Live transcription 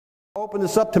Open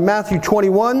this up to Matthew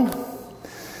 21,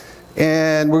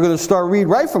 and we're going to start read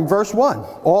right from verse 1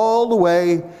 all the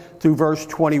way through verse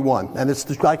 21. And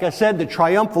it's, like I said, the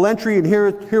triumphal entry, and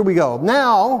here we go.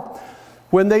 Now,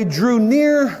 when they drew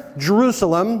near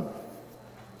Jerusalem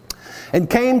and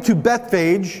came to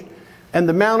Bethphage and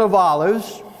the Mount of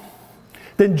Olives,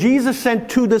 then Jesus sent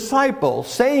 2 disciples,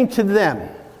 saying to them,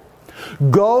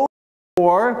 "Go,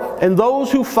 and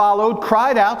those who followed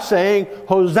cried out, saying,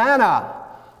 Hosanna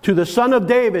to the Son of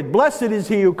David. Blessed is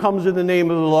he who comes in the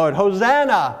name of the Lord.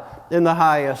 Hosanna in the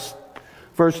highest."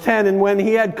 Verse 10, "And when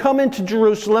he had come into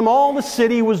Jerusalem, all the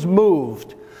city was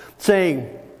moved, saying,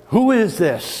 Who is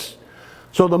this?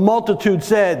 So the multitude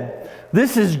said,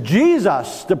 This is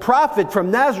Jesus, the prophet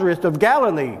from Nazareth of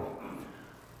Galilee."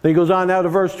 Then he goes on now to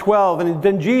verse 12, "And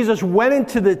then Jesus went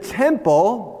into the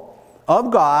temple of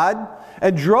God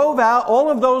and drove out all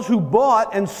of those who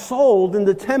bought and sold in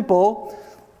the temple,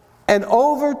 and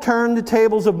overturned the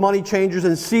tables of money changers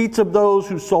and seats of those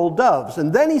who sold doves.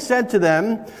 And then he said to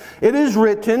them, It is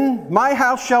written, My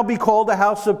house shall be called a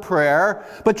house of prayer,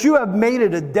 but you have made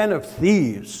it a den of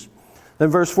thieves." Then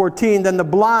verse 14, "Then the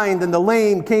blind and the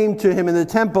lame came to him in the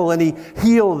temple, and he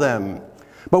healed them.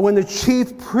 But when the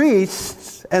chief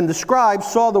priests and the scribes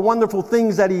saw the wonderful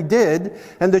things that he did,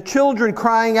 and the children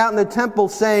crying out in the temple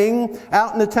saying,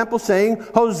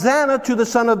 Hosanna to the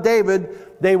Son of David,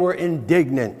 they were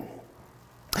indignant.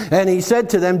 And he said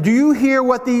to them, Do you hear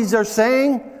what these are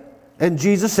saying? And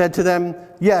Jesus said to them,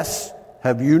 Yes.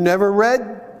 Have you never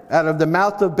read, Out of the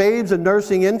mouth of babes and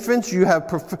nursing infants you have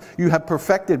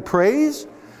perfected praise?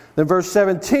 Then verse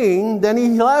 17, "Then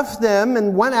he left them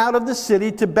and went out of the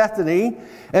city to Bethany,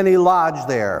 and he lodged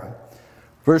there."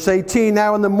 Verse 18,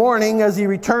 "Now in the morning, as he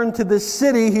returned to this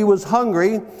city, he was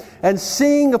hungry, and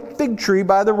seeing a fig tree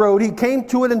by the road, he came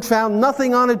to it and found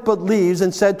nothing on it but leaves,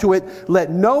 and said to it,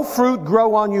 Let no fruit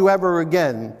grow on you ever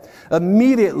again.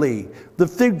 Immediately the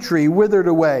fig tree withered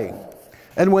away.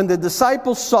 And when the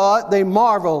disciples saw it, they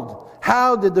marveled.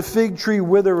 How did the fig tree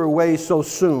wither away so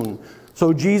soon?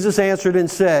 So Jesus answered and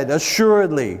said,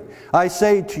 Assuredly, I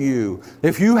say to you,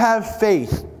 if you have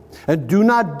faith and do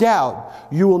not doubt,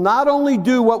 you will not only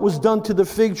do what was done to the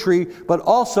fig tree, but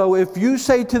also if you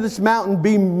say to this mountain,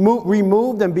 Be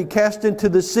removed and be cast into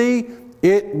the sea,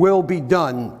 it will be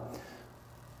done."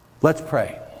 Let's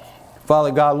pray.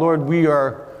 Father God, Lord,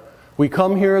 we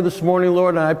come here this morning,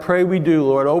 Lord, and I pray we do,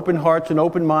 Lord, open hearts and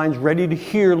open minds, ready to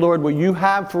hear, Lord, what you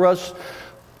have for us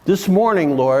this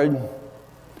morning, Lord,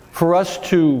 for us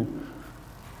to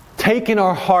take in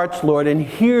our hearts, Lord, and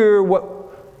hear what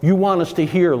you want us to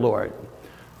hear, Lord.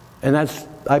 And that's,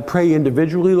 I pray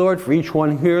individually, Lord, for each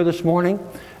one here this morning,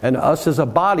 and us as a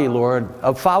body, Lord,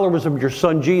 of followers of your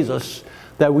Son Jesus,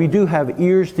 that we do have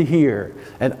ears to hear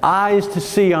and eyes to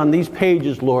see on these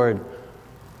pages, Lord,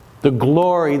 the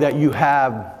glory that you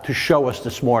have to show us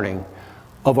this morning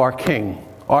of our King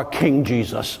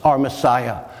Jesus, our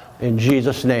Messiah, in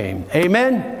Jesus' name.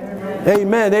 Amen? Amen.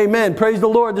 Amen. Amen. Praise the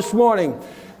Lord this morning.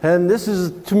 And this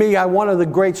is, to me, one of the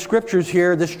great scriptures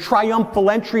here. This triumphal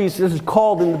entry, this is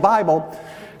called in the Bible.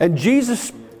 And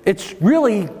Jesus, it's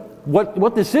really,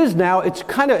 what this is now, it's a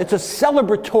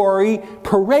celebratory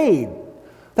parade.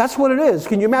 That's what it is.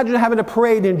 Can you imagine having a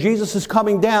parade and Jesus is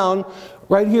coming down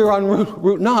right here on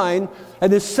Route 9,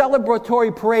 and this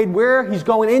celebratory parade where he's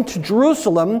going into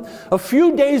Jerusalem a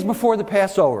few days before the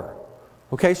Passover.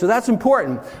 Okay, so that's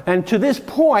important. And to this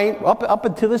point, up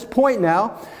until this point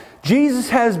now, Jesus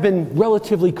has been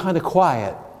relatively kind of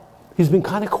quiet. He's been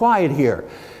kind of quiet here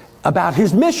about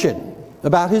his mission.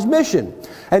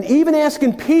 And he's even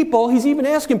asking people,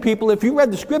 if you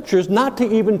read the scriptures, not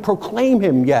to even proclaim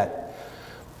him yet.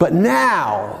 But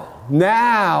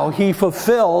now he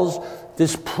fulfills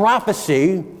this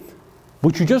prophecy,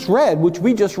 which we just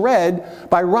read,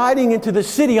 by riding into the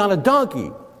city on a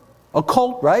donkey. A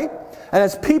colt, right? And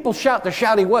as people shout, they're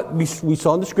shouting what we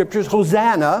saw in the scriptures,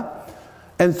 Hosanna,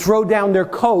 and throw down their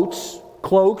cloaks,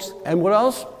 and what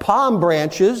else? Palm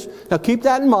branches. Now keep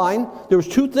that in mind. There was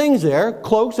 2 things there,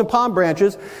 cloaks and palm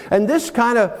branches. And this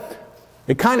kind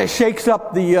of shakes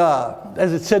up the,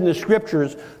 as it said in the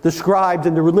scriptures, the scribes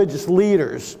and the religious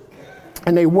leaders.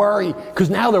 And they worry, because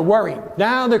now they're worried.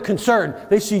 Now they're concerned.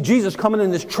 They see Jesus coming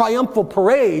in this triumphal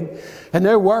parade, and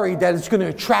they're worried that it's going to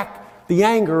attract the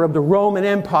anger of the Roman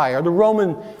Empire, the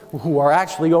Roman, who are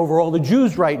actually over all the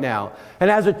Jews right now.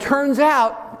 And as it turns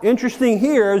out, interesting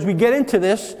here, as we get into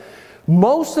this,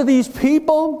 most of these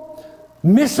people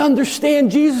misunderstand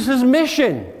Jesus'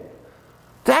 mission.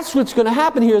 That's what's going to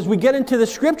happen here as we get into the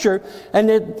scripture, and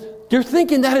they're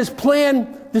thinking that his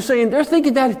plan, they're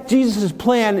thinking that Jesus'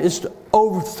 plan is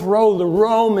overthrow the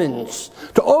Romans,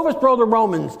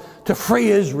 to free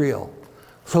Israel.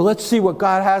 So let's see what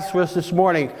God has for us this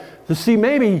morning. Let's see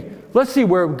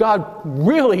where God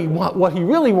what He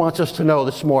really wants us to know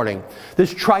this morning.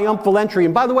 This triumphal entry.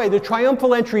 And by the way, the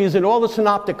triumphal entry is in all the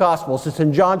synoptic gospels. It's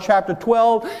in John chapter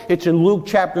 12, it's in Luke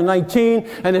chapter 19,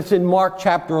 and it's in Mark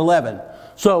chapter 11.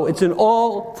 So it's in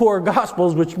all four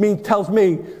gospels, which tells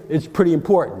me it's pretty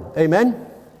important. Amen?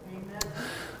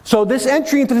 So this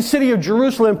entry into the city of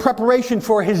Jerusalem, preparation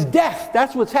for His death.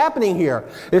 That's what's happening here.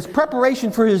 It's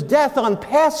preparation for His death on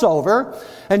Passover.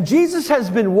 And Jesus has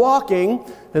been walking,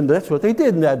 and that's what they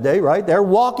did in that day, right? They're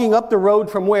walking up the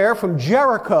road from where? From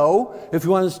Jericho. If you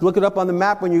want to look it up on the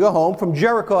map when you go home. From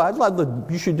Jericho.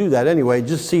 You should do that anyway.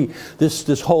 Just see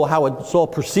this whole, how it's all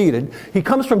proceeded. He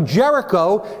comes from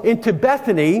Jericho into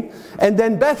Bethany and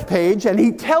then Bethpage. And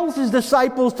He tells His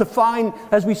disciples to find,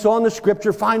 as we saw in the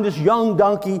scripture, find this young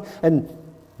donkey and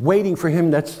waiting for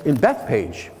Him that's in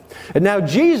Bethpage. And now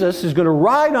Jesus is going to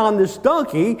ride on this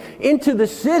donkey into the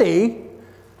city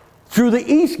through the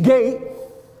east gate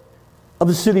of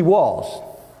the city walls.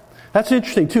 That's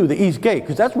interesting too, the east gate,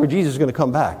 because that's where Jesus is going to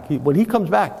come back. When He comes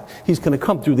back, He's going to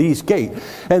come through the east gate.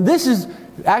 And this is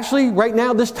actually, right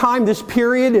now, this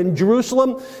period in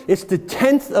Jerusalem, it's the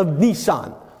 10th of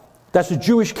Nisan. That's the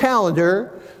Jewish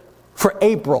calendar for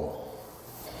April.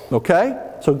 Okay?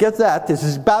 So get that. This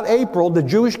is about April, the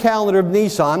Jewish calendar of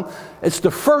Nisan. It's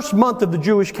the first month of the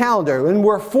Jewish calendar. And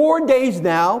we're 4 days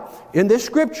now in this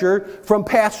scripture from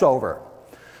Passover.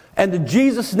 And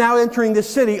Jesus is now entering the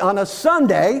city on a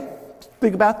Sunday.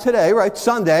 Think about today, right?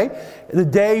 Sunday. The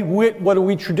day, what do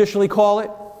we traditionally call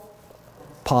it?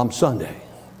 Palm Sunday,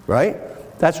 right?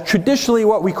 That's traditionally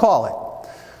what we call it.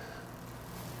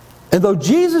 And though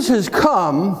Jesus has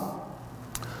come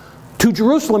to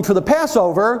Jerusalem for the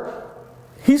Passover,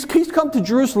 He's come to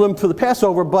Jerusalem for the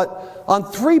Passover, but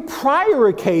on 3 prior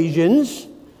occasions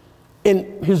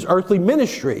in His earthly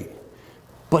ministry.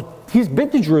 But He's been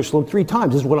to Jerusalem 3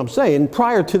 times, is what I'm saying,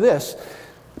 prior to this.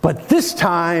 But this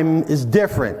time is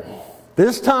different.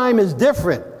 This time is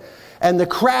different. And the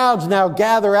crowds now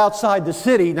gather outside the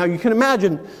city. Now you can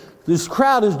imagine, this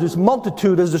crowd is this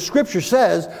multitude, as the scripture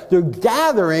says, they're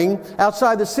gathering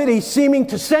outside the city, seeming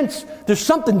to sense there's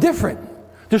something different.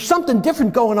 There's something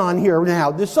different going on here now.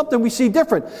 There's something we see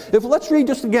different. Let's read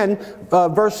just again,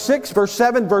 verse 6, verse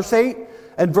 7, verse 8,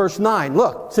 and verse 9.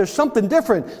 Look, there's something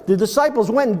different. The disciples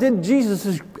went and did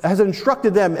Jesus has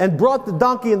instructed them, and brought the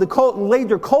donkey and the colt and laid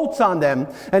their coats on them.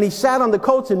 And He sat on the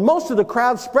coats, and most of the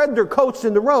crowd spread their coats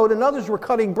in the road, and others were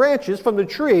cutting branches from the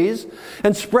trees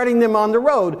and spreading them on the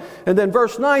road. And then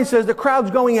verse 9 says, the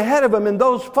crowds going ahead of Him and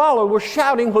those followed were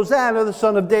shouting, Hosanna, the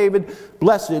Son of David.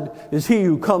 Blessed is He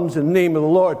who comes in the name of the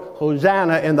Lord.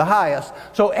 Hosanna in the highest.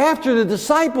 So after the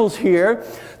disciples here,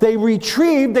 they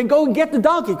go and get the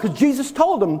donkey, because Jesus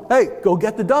told them, hey, go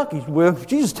get the donkey. Well, if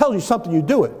Jesus tells you something, you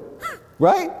do it.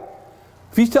 Right?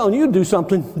 If He's telling you to do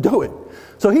something, do it.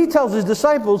 So He tells His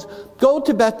disciples, go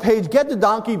to Bethpage, get the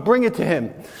donkey, bring it to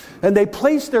Him. And they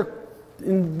place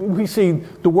we see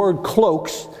the word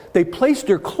cloaks. They placed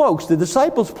their cloaks. The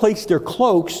disciples placed their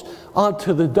cloaks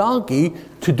onto the donkey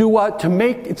to do what?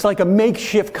 It's like a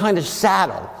makeshift kind of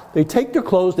saddle. They take their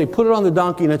clothes, they put it on the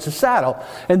donkey, and it's a saddle.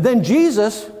 And then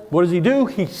Jesus, what does He do?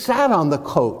 He sat on the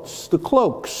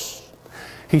cloaks.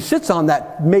 He sits on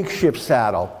that makeshift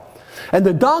saddle. And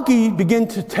the donkey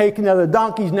the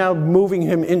donkey's now moving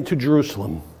Him into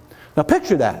Jerusalem. Now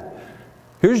picture that.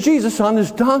 Here's Jesus on this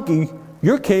donkey,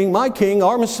 your king, my king,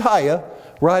 our Messiah,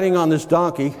 riding on this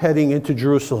donkey, heading into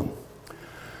Jerusalem.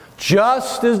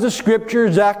 Just as the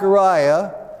scripture,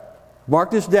 Zechariah, mark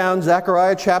this down,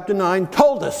 Zechariah chapter 9,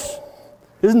 told us.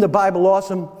 Isn't the Bible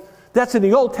awesome? That's in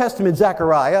the Old Testament,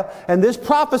 Zechariah. And this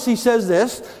prophecy says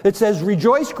this. It says,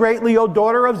 rejoice greatly, O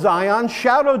daughter of Zion.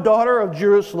 Shout, O daughter of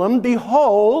Jerusalem.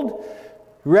 Behold,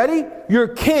 ready? Your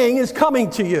king is coming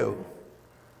to you.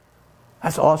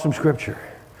 That's awesome scripture.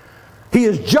 He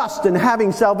is just and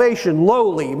having salvation,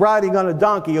 lowly, riding on a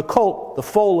donkey, a colt, the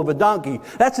foal of a donkey.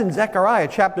 That's in Zechariah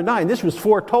chapter 9. This was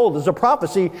foretold as a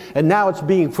prophecy, and now it's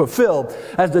being fulfilled.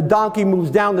 As the donkey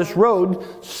moves down this road,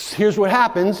 here's what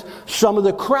happens. Some of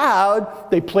the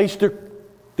crowd, they placed their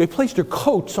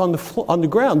coats on the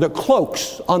ground, their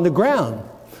cloaks on the ground.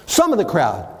 Some of the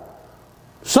crowd.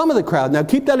 Now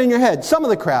keep that in your head. Some of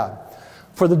the crowd.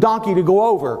 For the donkey to go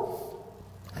over.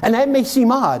 And that may seem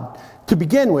odd to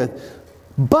begin with.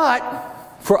 But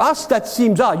for us, that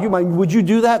seems odd. Would you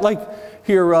do that? Like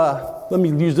here, let me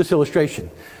use this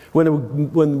illustration.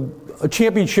 When a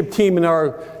championship team in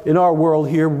our world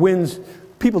here wins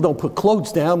people don't put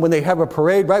cloaks down when they have a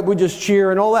parade, right? We just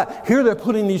cheer and all that. Here they're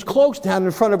putting these cloaks down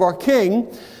in front of our king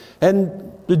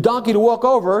and the donkey to walk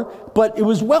over. But it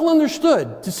was well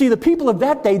understood. To see the people of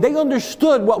that day, they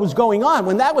understood what was going on.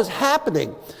 When that was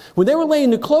happening, when they were laying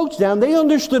the cloaks down, they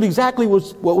understood exactly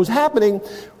what was happening,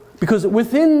 because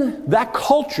within that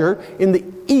culture in the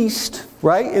East,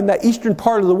 right, in that eastern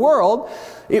part of the world,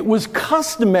 it was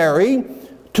customary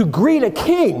to greet a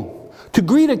king. To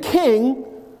greet a king,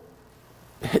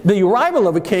 the arrival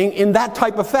of a king, in that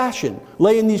type of fashion,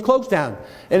 laying these cloaks down.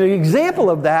 And an example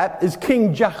of that is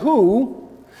King Jehu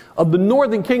of the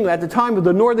northern kingdom. At the time of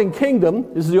the northern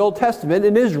kingdom, this is the Old Testament,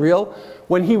 in Israel,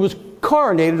 when he was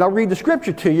coronated. I'll read the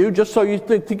scripture to you just so you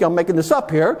think I'm making this up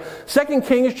here. 2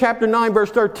 Kings chapter 9 verse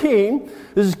 13.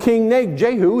 This is King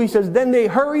Jehu. He says, "Then they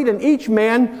hurried, and each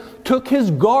man took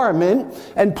his garment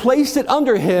and placed it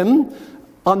under him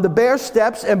on the bare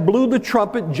steps and blew the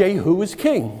trumpet. Jehu is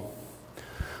king."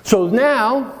 So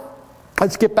now,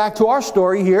 let's get back to our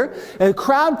story here. And the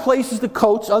crowd places the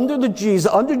coats under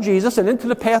Jesus and into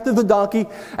the path of the donkey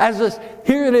as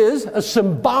here it is, a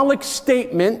symbolic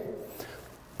statement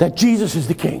that Jesus is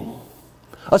the king.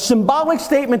 A symbolic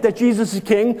statement that Jesus is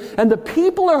king. And the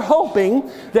people are hoping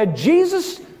that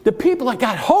the people that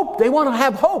got hope, they want to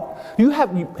have hope.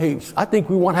 Hey, I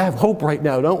think we want to have hope right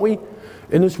now, don't we?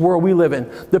 In this world we live in.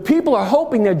 The people are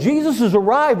hoping that Jesus'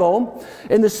 arrival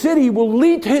in the city will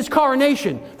lead to his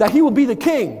coronation, that he will be the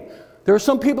king. There are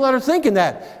some people that are thinking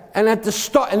that, and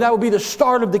that will be the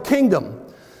start of the kingdom.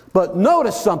 But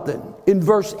notice something in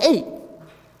verse 8.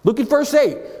 Look at verse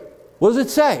 8. What does it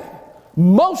say?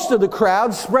 Most of the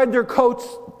crowd spread their coats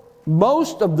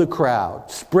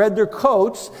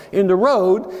in the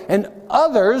road, and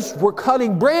others were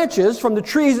cutting branches from the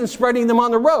trees and spreading them on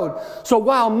the road. So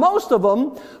while most of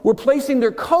them were placing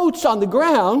their coats on the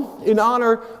ground in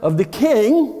honor of the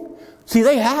king, see,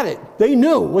 they had it. They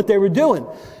knew what they were doing.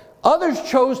 Others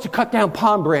chose to cut down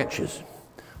palm branches.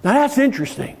 Now that's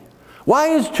interesting. Why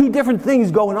is two different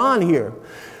things going on here?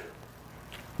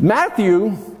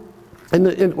 Matthew, and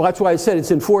that's why I said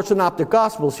it's in 4 synoptic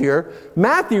gospels here.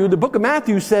 Matthew, the book of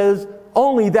Matthew says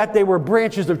only that they were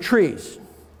branches of trees.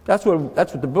 That's what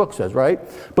the book says, right?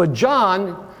 But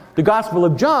John, the Gospel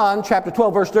of John, chapter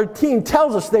 12, verse 13,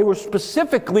 tells us they were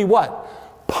specifically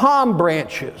what? Palm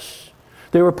branches.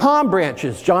 They were palm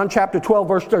branches. John chapter 12,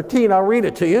 verse 13, I'll read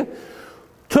it to you.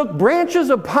 Took branches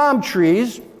of palm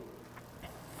trees,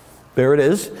 there it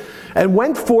is, and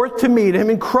went forth to meet him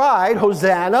and cried,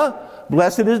 "Hosanna!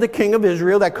 Blessed is the King of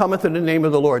Israel that cometh in the name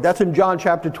of the Lord." That's in John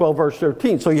chapter 12, verse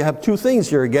 13. So you have two things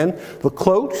here again, the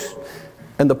cloaks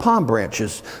and the palm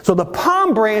branches. So the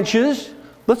palm branches,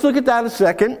 let's look at that a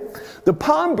second. The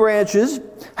palm branches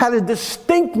had a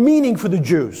distinct meaning for the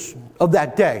Jews of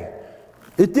that day.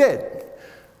 It did.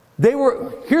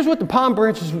 Here's what the palm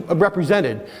branches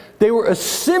represented. They were a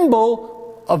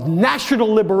symbol of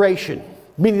national liberation,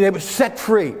 meaning they were set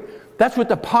free. That's what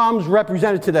the palms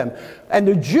represented to them. And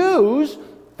the Jews,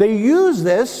 they used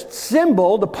this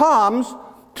symbol, the palms,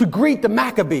 to greet the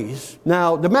Maccabees.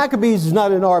 Now, the Maccabees is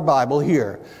not in our Bible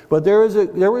here, but there is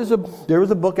a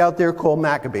book out there called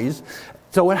Maccabees.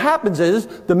 So what happens is,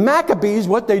 the Maccabees,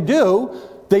 what they do,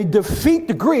 they defeat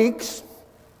the Greeks,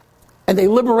 and they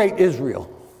liberate Israel.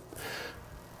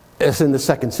 It's in the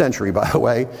 2nd century, by the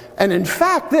way. And in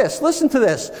fact, listen to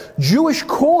this. Jewish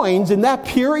coins in that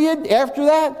period, after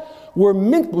that, were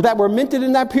minted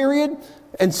in that period,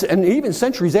 and even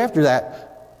centuries after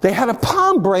that, they had a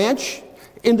palm branch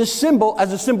in the symbol,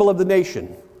 as a symbol of the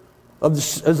nation,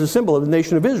 as a symbol of the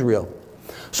nation of Israel.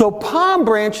 So palm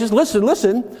branches,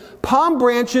 listen, palm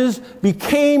branches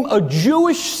became a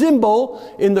Jewish symbol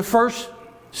in the 1st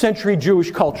century Jewish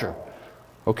culture.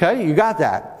 Okay, you got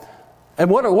that. And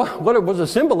what it was a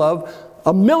symbol of?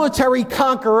 A military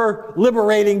conqueror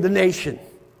liberating the nation.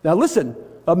 Now listen,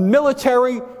 a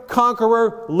military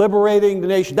conqueror liberating the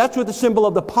nation. That's what the symbol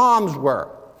of the palms were.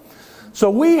 So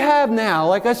we have now,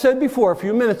 like I said before a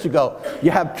few minutes ago,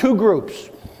 you have two groups.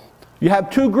 You have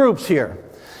two groups here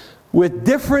with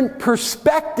different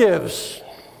perspectives.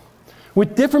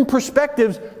 With different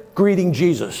perspectives greeting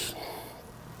Jesus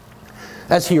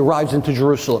as he arrives into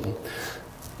Jerusalem.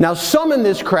 Now some in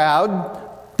this crowd,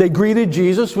 they greeted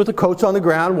Jesus with the coats on the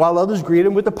ground, while others greeted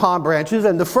him with the palm branches.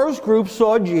 And the first group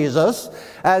saw Jesus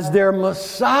as their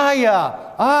Messiah.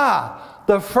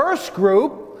 The first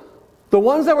group, the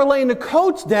ones that were laying the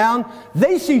coats down,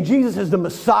 they see Jesus as the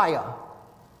Messiah.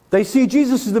 They see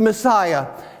Jesus as the Messiah,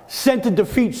 sent to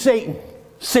defeat Satan,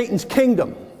 Satan's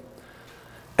kingdom,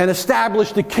 and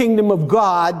establish the kingdom of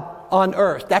God on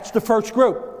earth. That's the first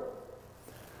group.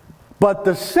 But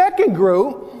the second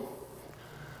group,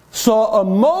 saw a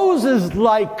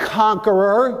Moses-like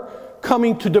conqueror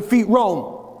coming to defeat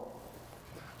Rome.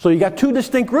 So you got two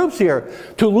distinct groups here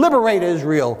to liberate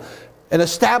Israel and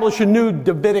establish a new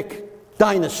Davidic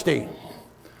dynasty.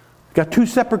 Got two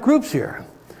separate groups here.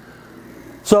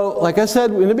 So, like I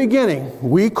said in the beginning,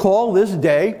 we call this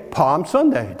day Palm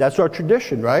Sunday. That's our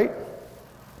tradition, right?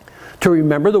 To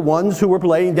remember the ones who were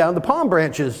laying down the palm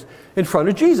branches in front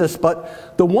of Jesus.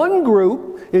 But the one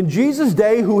group in Jesus'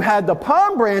 day who had the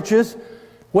palm branches,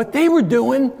 what they were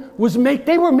doing was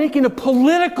they were making a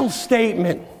political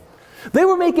statement. They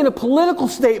were making a political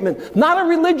statement, not a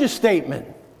religious statement.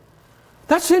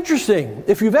 That's interesting.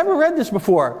 If you've ever read this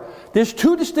before, there's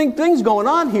two distinct things going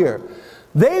on here.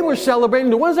 They were celebrating,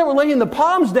 the ones that were laying the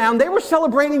palms down, they were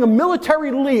celebrating a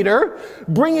military leader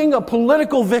bringing a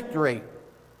political victory.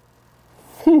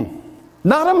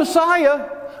 Not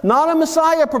a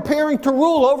Messiah preparing to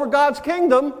rule over God's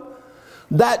kingdom.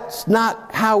 That's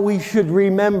not how we should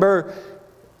remember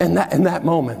in that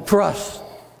moment for us.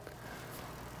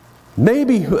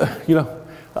 Maybe,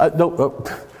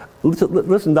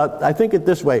 listen, I think it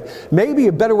this way. Maybe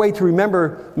a better way to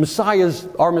remember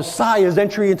our Messiah's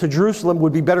entry into Jerusalem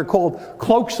would be better called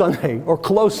Cloak Sunday or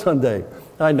Clothes Sunday.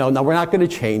 I know, no, we're not going to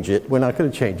change it. We're not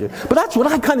going to change it. But that's what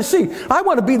I kind of see. I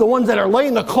want to be the ones that are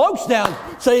laying the cloaks down,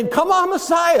 saying, come on,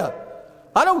 Messiah.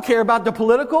 I don't care about the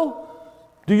political.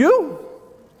 Do you?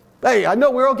 Hey, I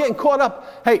know we're all getting caught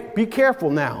up. Hey, be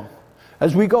careful now.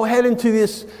 As we go ahead into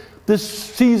this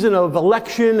season of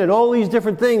election and all these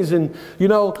different things. And,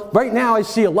 right now I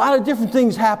see a lot of different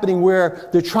things happening where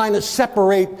they're trying to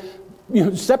separate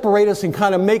us and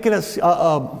kind of making us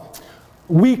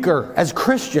weaker as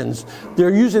Christians.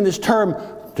 They're using this term,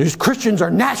 these Christians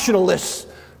are nationalists.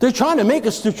 They're trying to make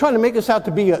us out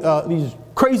to be these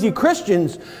crazy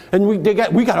Christians, and we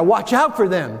got to watch out for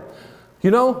them.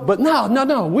 But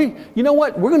no. You know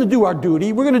what? We're going to do our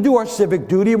duty. We're going to do our civic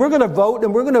duty. We're going to vote,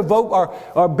 and we're going to vote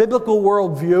our biblical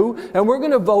worldview, and we're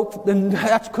going to vote, and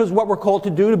that's because what we're called to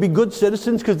do, to be good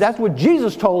citizens, because that's what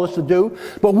Jesus told us to do.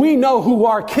 But we know who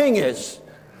our king is.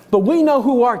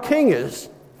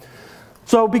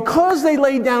 So because they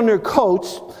laid down their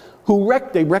coats,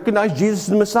 they recognized Jesus as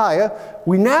the Messiah,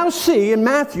 we now see in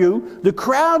Matthew the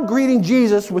crowd greeting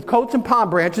Jesus with coats and palm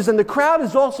branches, and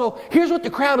here's what the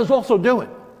crowd is also doing.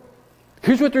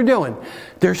 Here's what they're doing.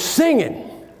 They're singing.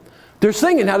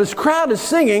 Now this crowd is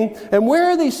singing, and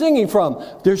where are they singing from?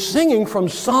 They're singing from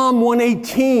Psalm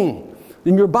 118.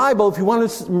 In your Bible, if you want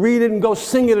to read it and go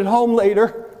sing it at home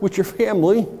later with your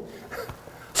family,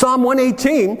 Psalm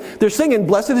 118, they're singing,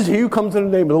 "Blessed is he who comes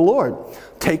in the name of the Lord,"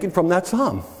 taken from that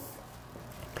psalm.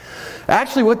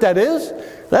 Actually, what that is,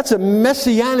 that's a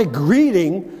messianic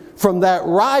greeting from the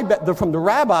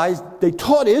rabbis. They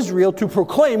taught Israel to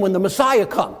proclaim when the Messiah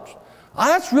comes.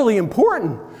 That's really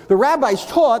important. The rabbis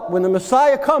taught when the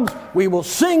Messiah comes, we will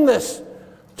sing this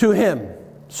to him.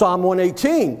 Psalm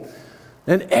 118.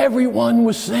 And everyone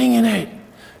was singing it.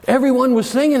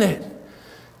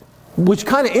 Which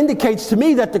kind of indicates to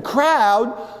me that the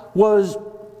crowd was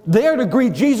there to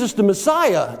greet Jesus the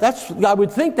Messiah. I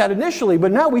would think that initially,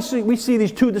 but now we see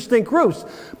these two distinct groups.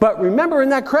 But remember, in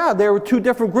that crowd, there were two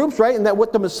different groups, right? And that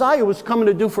what the Messiah was coming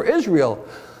to do for Israel.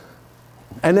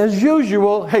 And as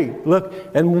usual, hey, look,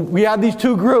 and we have these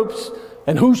two groups,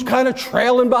 and who's kind of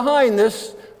trailing behind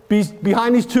these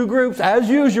two groups? As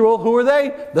usual, who are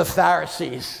they? The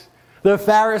Pharisees. The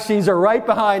Pharisees are right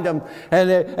behind them, and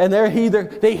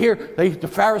the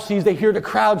Pharisees hear the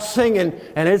crowd singing,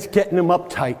 and it's getting them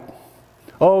uptight.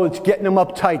 Oh, it's getting them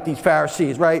uptight, these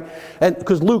Pharisees, right? And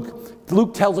because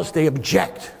Luke tells us they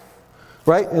object,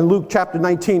 right? In Luke chapter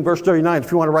 19, verse 39,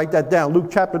 if you want to write that down, Luke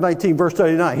chapter 19, verse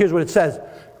 39. Here's what it says.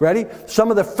 Ready?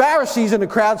 Some of the Pharisees in the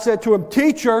crowd said to him,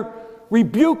 "Teacher,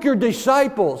 rebuke your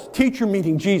disciples." Teacher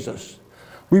meaning Jesus.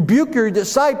 Rebuke your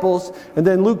disciples. And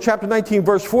then Luke chapter 19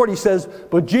 verse 40 says,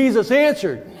 "But Jesus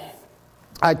answered,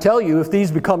 I tell you, if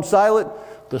these become silent,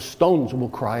 the stones will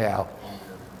cry out."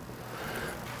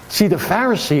 See, the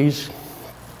Pharisees,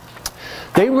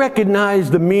 they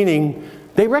recognized the meaning.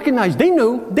 They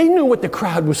knew what the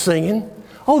crowd was singing.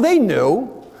 Oh, they knew.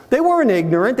 They weren't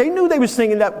ignorant. They knew they were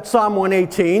singing that Psalm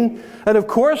 118. And of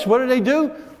course, what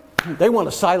do? They want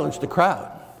to silence the crowd.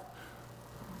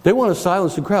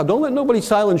 Don't let nobody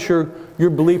silence your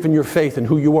belief and your faith and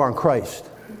who you are in Christ.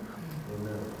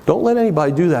 Amen. Don't let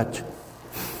anybody do that.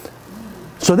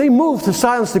 So they moved to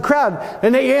silence the crowd,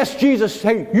 and they asked Jesus,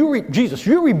 "Hey, Jesus,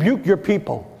 you rebuke your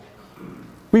people.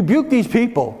 Rebuke these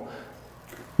people."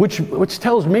 Which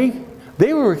tells me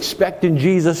they were expecting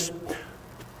Jesus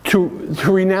to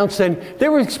renounce them. They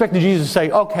were expecting Jesus to say,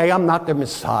 "Okay, I'm not the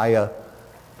Messiah."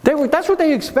 That's what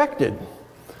they expected.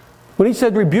 when he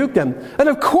said rebuke them. And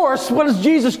of course, what does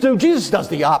Jesus do? Jesus does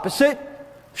the opposite.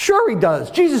 Sure he does.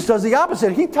 Jesus does the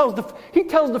opposite. He tells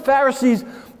the Pharisees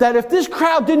that if this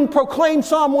crowd didn't proclaim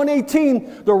Psalm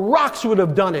 118, the rocks would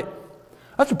have done it.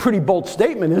 That's a pretty bold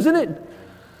statement, isn't it?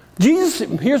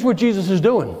 Here's what Jesus is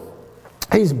doing.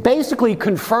 He's basically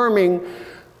confirming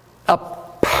a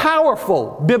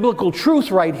powerful biblical truth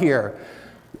right here.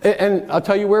 And I'll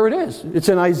tell you where it is. It's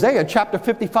in Isaiah chapter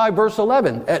 55, verse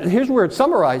 11. Here's where it's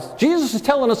summarized. Jesus is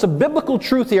telling us a biblical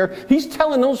truth here. He's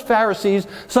telling those Pharisees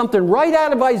something right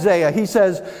out of Isaiah. He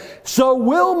says, so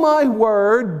will my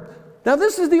word, now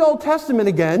this is the Old Testament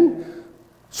again,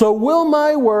 so will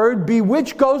my word be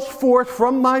which goes forth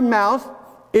from my mouth,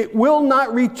 it will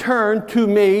not return to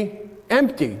me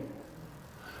empty,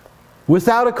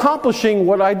 without accomplishing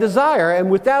what I desire,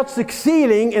 and without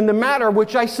succeeding in the matter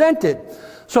which I sent it.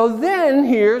 So then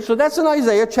here, so that's in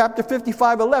Isaiah chapter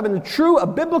 55, 11, a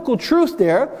biblical truth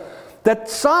there, that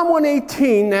Psalm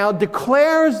 118 now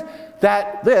declares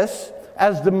that this,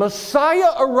 as the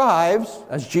Messiah arrives,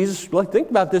 as Jesus, think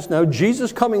about this now,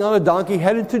 Jesus coming on a donkey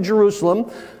headed to Jerusalem,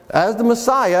 as the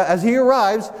Messiah, as he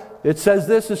arrives, it says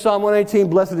this in Psalm 118,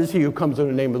 blessed is he who comes in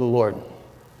the name of the Lord.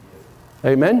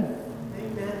 Amen?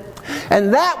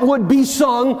 And that would be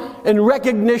sung in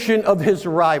recognition of his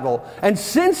arrival. And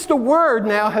since the word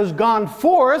now has gone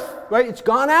forth, right, it's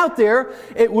gone out there,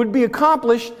 it would be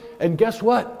accomplished. And guess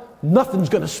what? Nothing's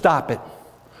going to stop it.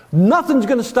 Nothing's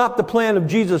going to stop the plan of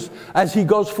Jesus as he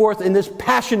goes forth in this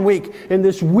Passion Week, in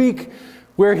this week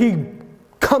where he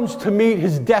comes to meet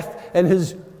his death and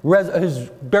his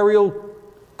burial,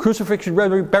 crucifixion,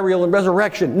 burial, and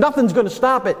resurrection. Nothing's going to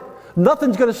stop it.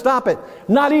 Nothing's going to stop it.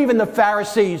 Not even the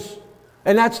Pharisees.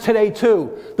 And that's today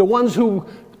too. The ones who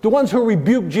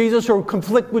rebuke Jesus or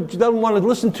conflict with, don't want to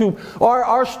listen to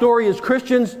our story as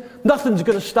Christians, nothing's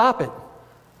going to stop it.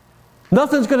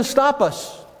 Nothing's going to stop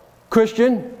us,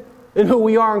 Christian, in who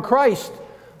we are in Christ.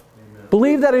 Amen.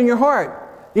 Believe that in your heart.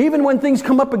 Even when things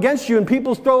come up against you and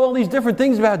people throw all these different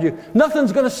things about you,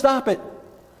 nothing's going to stop it.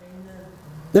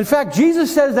 In fact,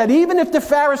 Jesus says that even if the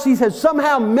Pharisees had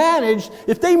somehow managed,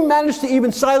 if they managed to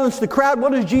even silence the crowd,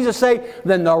 what does Jesus say?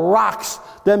 Then the rocks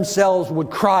themselves would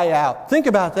cry out. Think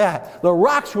about that. The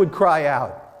rocks would cry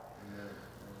out.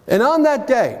 And on that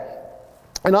day,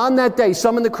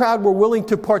 some in the crowd were willing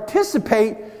to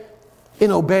participate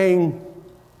in obeying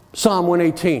Psalm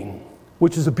 118.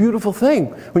 Which is a beautiful thing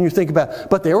when you think about it.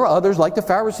 But there were others like the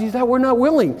Pharisees that were not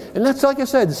willing. And that's, like I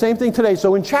said, the same thing today.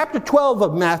 So in chapter 12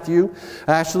 of Matthew,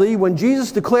 actually, when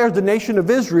Jesus declares the nation of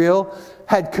Israel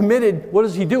had committed, what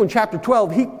does he do in chapter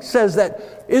 12? He says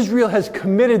that Israel has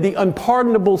committed the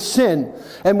unpardonable sin.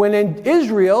 And when in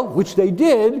Israel, which they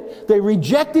did, they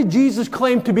rejected Jesus'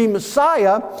 claim to be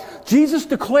Messiah, Jesus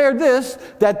declared this,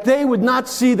 that they would not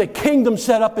see the kingdom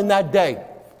set up in that day.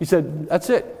 He said, that's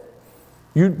it.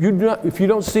 If you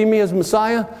don't see me as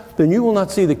Messiah, then you will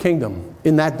not see the kingdom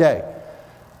in that day.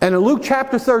 And in Luke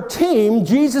chapter 13,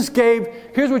 Jesus gave,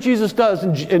 here's what Jesus does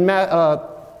in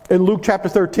Luke chapter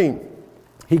 13.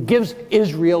 He gives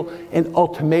Israel an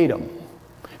ultimatum.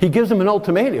 He gives them an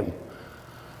ultimatum.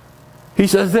 He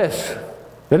says this,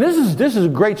 and this is a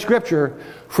great scripture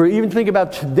for even think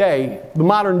about today, the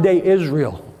modern day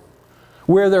Israel,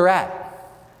 where they're at.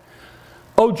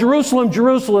 Oh, Jerusalem,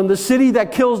 Jerusalem, the city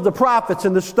that kills the prophets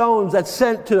and the stones that's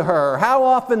sent to her. How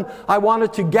often I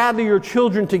wanted to gather your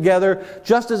children together,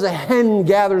 just as a hen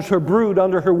gathers her brood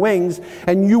under her wings,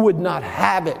 and you would not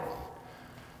have it.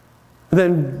 And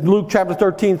then Luke chapter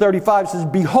 13, 35 says,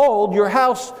 behold, your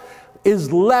house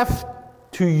is left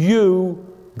to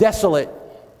you desolate.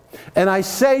 And I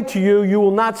say to you, you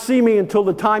will not see me until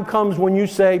the time comes when you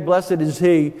say, blessed is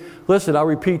he. Listen, I'll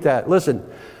repeat that. Listen.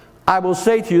 I will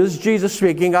say to you, this is Jesus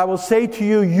speaking, I will say to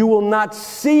you, you will not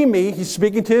see me, he's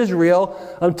speaking to Israel,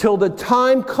 until the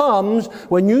time comes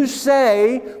when you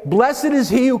say, blessed is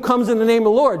he who comes in the name of the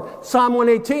Lord. Psalm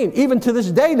 118, even to this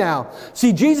day now.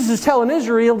 See, Jesus is telling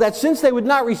Israel that since they would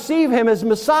not receive him as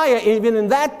Messiah even in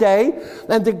that day,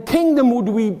 and the kingdom would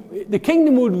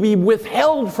be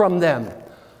withheld from them.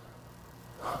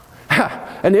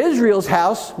 And Israel's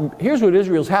house, here's what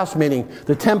Israel's house meaning,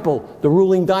 the temple, the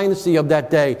ruling dynasty of that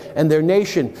day, and their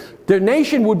nation. Their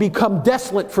nation would become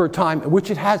desolate for a time, which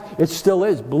it still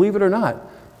is, believe it or not.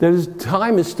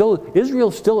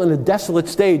 Israel's still in a desolate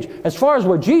stage, as far as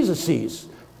what Jesus sees,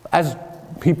 as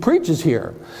he preaches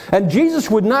here. And Jesus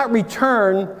would not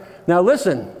return, now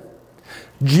listen,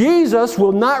 Jesus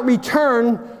will not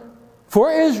return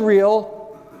for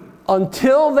Israel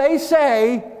until they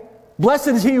say, blessed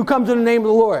is he who comes in the name of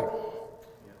the Lord.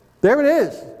 There it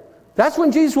is. That's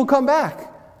when Jesus will come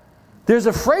back. there's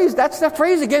a phrase, that's that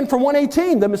phrase again from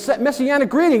 118, the Messianic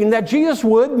greeting, and that Jesus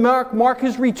would mark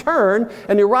his return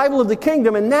and the arrival of the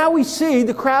kingdom. And now we see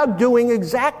the crowd doing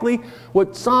exactly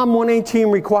what Psalm 118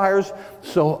 requires.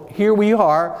 So here we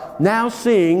are now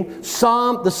seeing this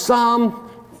psalm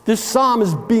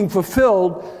is being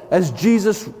fulfilled as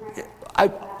Jesus.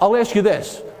 I'll ask you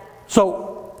this.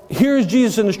 So here's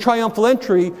Jesus in his triumphal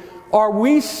entry. Are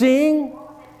we seeing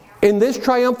in this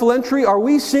triumphal entry, are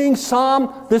we seeing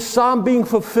this psalm being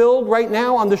fulfilled right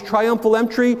now on this triumphal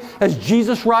entry as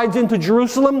Jesus rides into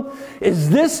Jerusalem? Is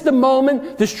this the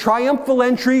moment, this triumphal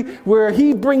entry, where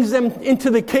he brings them into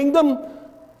the kingdom?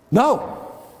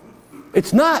 No,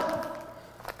 it's not.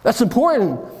 That's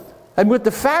important. And with the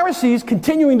Pharisees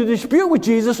continuing to dispute with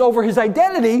Jesus over his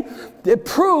identity, it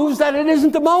proves that it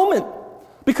isn't the moment,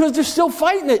 because they're still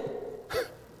fighting it.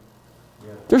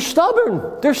 They're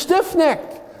stubborn. They're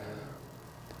stiff-necked.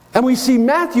 And we see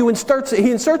Matthew inserts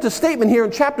a statement here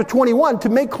in chapter 21 to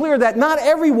make clear that not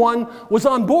everyone was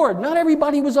on board. Not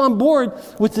everybody was on board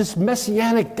with this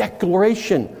messianic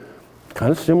declaration. Kind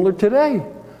of similar today.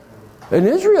 In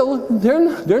Israel,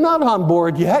 they're not on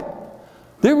board yet.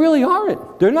 They really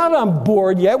aren't. They're not on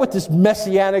board yet with this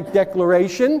messianic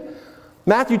declaration.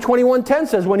 Matthew 21:10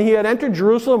 says, when he had entered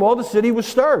Jerusalem, all the city was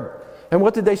stirred. And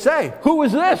what did they say? Who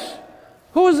is this?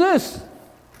 Who is this?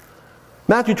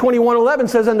 Matthew 21:11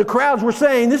 says, and the crowds were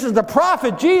saying, this is the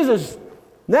prophet Jesus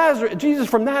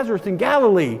from Nazareth in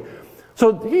Galilee.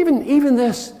 So even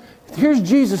this, here's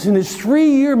Jesus in his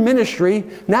 3-year ministry,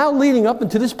 now leading up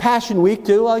into this Passion Week,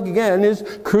 to, like again, his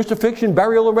crucifixion,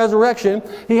 burial, and resurrection.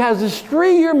 He has this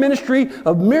 3-year ministry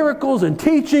of miracles and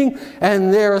teaching,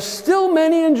 and there are still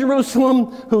many in Jerusalem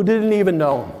who didn't even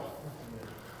know him.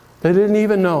 They didn't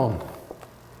even know him.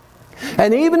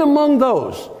 And even among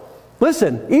those,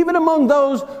 listen, even among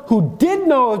those who did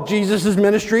know of Jesus'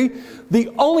 ministry,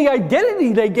 the only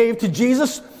identity they gave to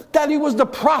Jesus, that he was the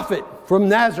prophet from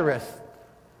Nazareth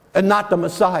and not the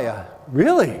Messiah.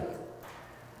 Really?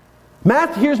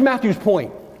 Here's Matthew's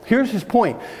point. Here's his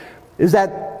point, is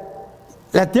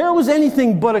that there was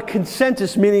anything but a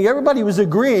consensus, meaning everybody was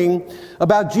agreeing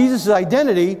about Jesus'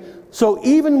 identity. So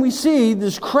even we see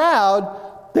this crowd,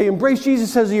 they embrace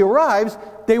Jesus as he arrives.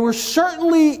 They were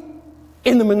certainly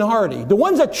in the minority. The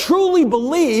ones that truly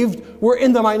believed were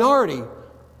in the minority.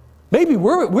 Maybe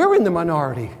we're in the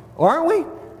minority, aren't we?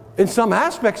 In some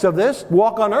aspects of this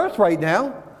walk on earth right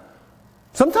now.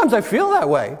 Sometimes I feel that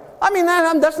way. I mean,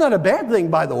 that's not a bad thing,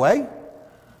 by the way.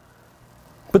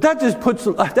 But that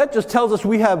just tells us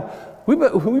we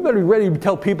better be ready to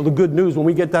tell people the good news when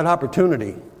we get that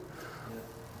opportunity.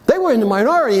 They were in the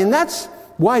minority, and that's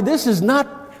why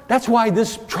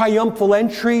this triumphal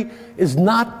entry is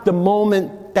not the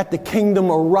moment that the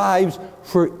kingdom arrives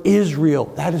for Israel.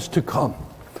 That is to come.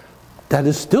 That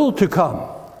is still to come.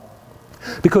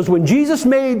 Because when Jesus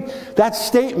made that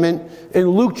statement in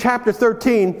Luke chapter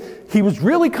 13, he was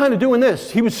really kind of doing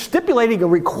this. He was stipulating a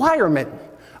requirement.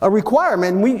 I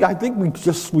think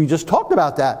we just talked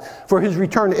about that for his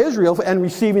return to Israel and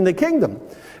receiving the kingdom.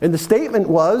 And the statement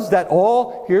was that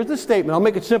here's the statement. I'll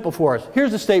make it simple for us. Here's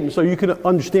the statement so you can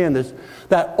understand this.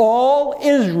 That all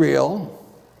Israel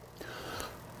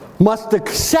must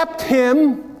accept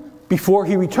him before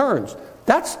he returns.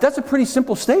 That's a pretty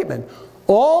simple statement.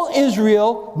 All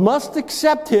Israel must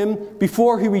accept him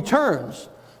before he returns.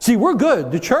 See, we're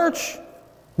good. The church,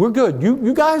 we're good.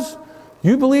 You guys,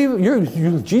 you believe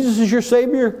Jesus is your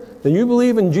Savior? Then you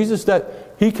believe in Jesus,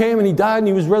 that he came and he died and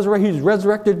he was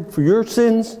resurrected for your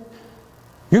sins?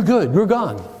 You're good. We're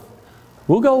gone.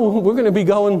 We're going to be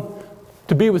going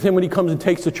to be with him when he comes and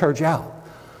takes the church out.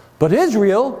 But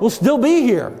Israel will still be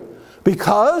here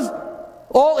because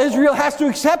all Israel has to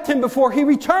accept him before he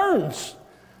returns.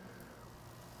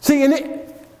 See,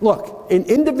 look, an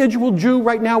individual Jew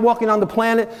right now walking on the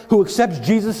planet who accepts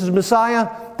Jesus as Messiah,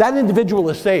 that individual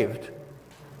is saved.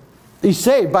 He's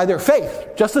saved by their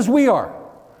faith, just as we are.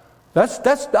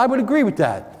 I would agree with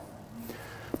that.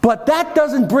 But that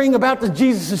doesn't bring about the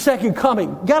Jesus' second coming.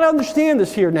 You've got to understand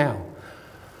this here now.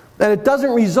 And it doesn't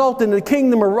result in the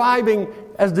kingdom arriving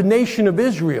as the nation of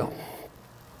Israel.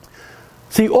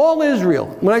 See, all Israel,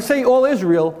 when I say all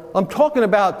Israel, I'm talking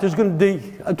about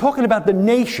the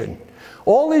nation.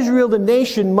 All Israel, the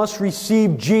nation, must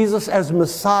receive Jesus as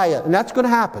Messiah. And that's going to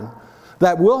happen.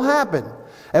 That will happen.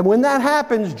 And when that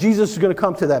happens, Jesus is going to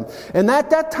come to them. And at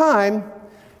that time,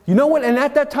 you know what? And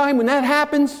at that time, when that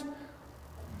happens,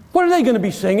 what are they going to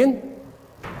be singing?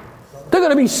 They're going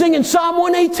to be singing Psalm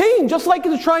 118, just like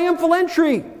in the triumphal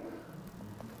entry.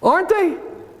 Aren't they?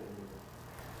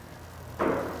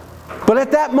 But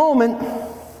at that moment,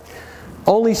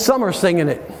 only some are singing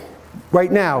it.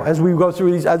 right now as we go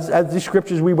through as these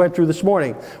scriptures we went through this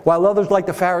morning, while others like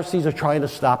the Pharisees are trying to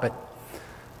stop it.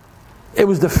 It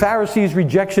was the Pharisees'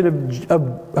 rejection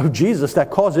of Jesus that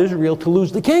caused Israel to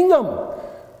lose the kingdom.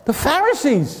 The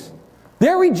Pharisees,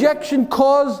 their rejection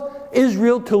caused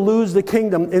Israel to lose the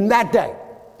kingdom in that day.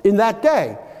 In that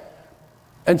day.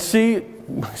 And see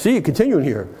it continuing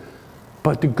here.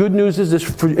 But the good news is this: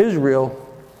 for Israel,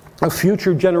 a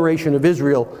future generation of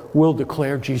Israel will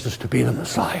declare Jesus to be the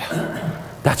Messiah.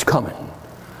 That's coming.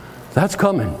 That's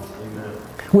coming. Amen.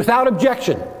 Without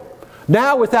objection.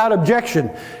 Now without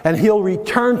objection. And he'll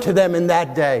return to them in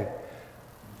that day.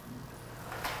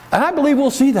 And I believe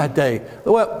we'll see that day.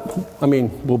 Well, I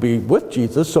mean, we'll be with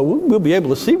Jesus, so we'll be able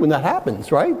to see when that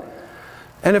happens, right?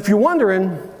 And if you're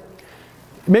wondering,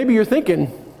 maybe you're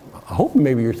thinking, I hope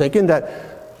maybe you're thinking that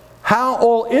how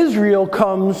all Israel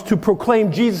comes to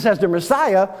proclaim Jesus as their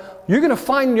Messiah, you're going to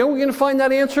find, you know, we're going to find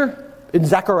that answer in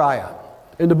Zechariah.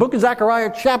 In the book of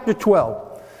Zechariah, chapter 12.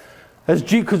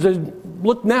 Because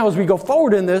look now as we go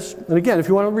forward in this, and again, if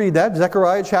you want to read that,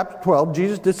 Zechariah chapter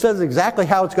 12, this says exactly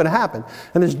how it's going to happen.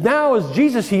 And as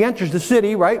Jesus, he enters the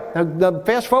city, right? Now,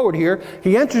 fast forward here.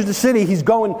 He enters the city, he's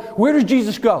going, where does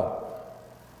Jesus go?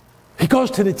 He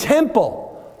goes to the temple.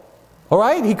 All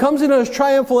right? He comes in on his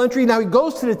triumphal entry. Now he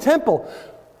goes to the temple.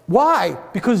 Why?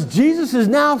 Because Jesus is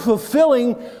now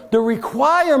fulfilling the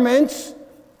requirements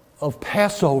of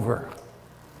Passover.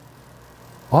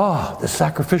 The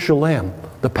sacrificial lamb,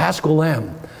 the paschal lamb,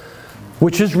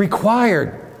 which is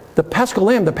required. The paschal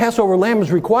lamb, the Passover lamb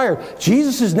is required.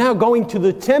 Jesus is now going to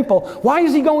the temple. Why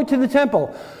is he going to the temple?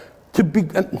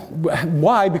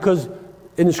 Why? Because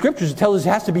in the scriptures it tells us it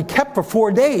has to be kept for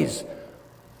 4 days.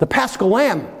 The paschal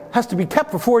lamb has to be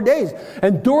kept for 4 days.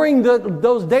 And during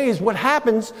those days, what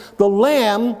happens, the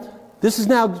lamb, this is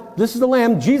the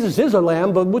lamb. Jesus is a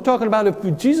lamb, but we're talking about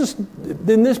if Jesus,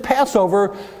 in this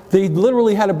Passover, they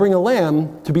literally had to bring a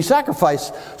lamb to be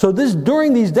sacrificed. So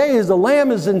during these days, the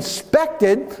lamb is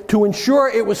inspected to ensure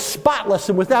it was spotless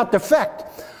and without defect.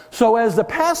 So as the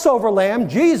Passover lamb,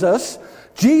 Jesus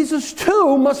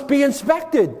too must be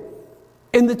inspected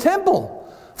in the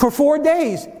temple for 4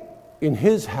 days in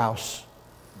his house,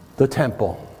 the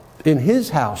temple, in his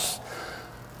house.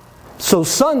 So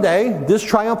Sunday, this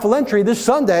triumphal entry, this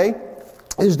Sunday,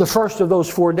 is the first of those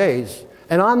 4 days.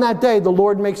 And on that day, the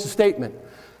Lord makes a statement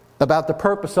about the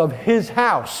purpose of his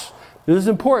house. This is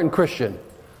important, Christian.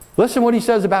 Listen what he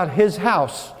says about his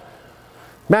house.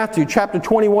 Matthew chapter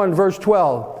 21, verse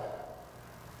 12.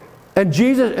 And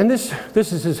Jesus, and this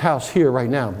is his house here right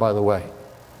now, by the way.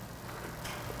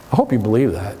 I hope you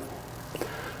believe that.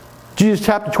 Jesus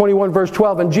chapter 21, verse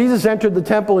 12. And Jesus entered the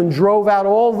temple and drove out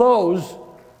all those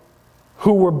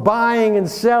who were buying and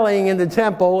selling in the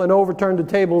temple, and overturned the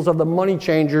tables of the money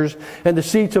changers and the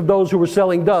seats of those who were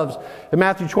selling doves. And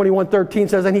Matthew 21:13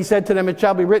 says, and he said to them, it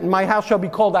shall be written, my house shall be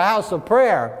called a house of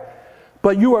prayer,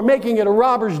 but you are making it a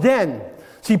robber's den.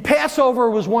 See,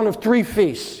 Passover was one of 3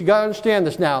 feasts. You got to understand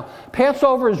this now.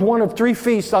 Passover is one of 3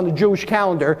 feasts on the Jewish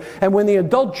calendar, and when the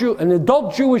adult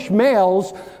Jewish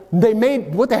males,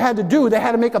 what they had to do, they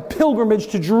had to make a pilgrimage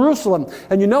to Jerusalem.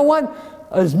 And you know what?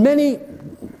 As many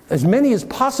as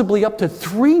possibly up to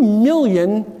 3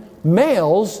 million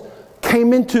males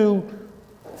came into,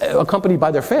 accompanied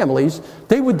by their families,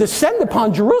 they would descend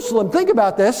upon Jerusalem. Think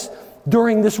about this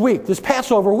during this week, this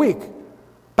Passover week.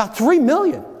 About 3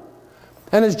 million.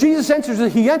 And as Jesus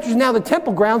enters, he enters now the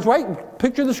temple grounds, right?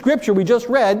 Picture the scripture we just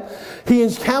read. He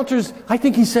encounters, I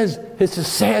think he says, it's a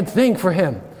sad thing for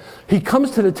him. He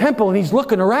comes to the temple and he's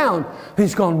looking around. And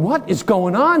he's going, what is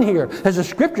going on here? As the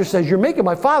scripture says, you're making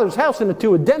my Father's house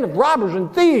into a den of robbers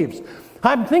and thieves.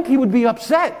 I think he would be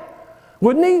upset,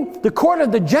 wouldn't he? The court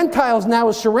of the Gentiles now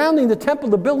is surrounding the temple,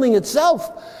 the building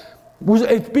itself.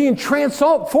 It's being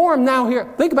transformed now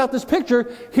here. Think about this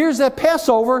picture. Here's that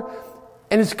Passover,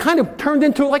 and it's kind of turned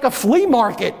into like a flea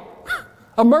market.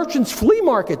 A merchant's flea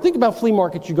market. Think about flea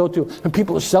markets you go to, and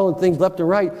people are selling things left and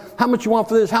right. How much you want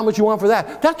for this? How much you want for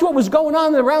that? That's what was going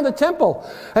on around the temple.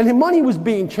 And the money was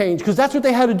being changed, because that's what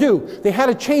they had to do. They had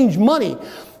to change money.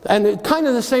 And kind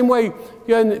of the same way,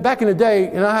 back in the day,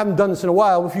 and I haven't done this in a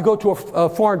while, if you go to a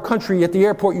foreign country at the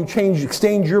airport, you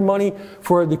exchange your money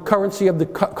for the currency of the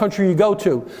country you go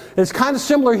to. And it's kind of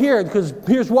similar here, because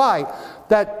here's why.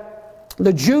 That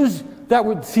the Jews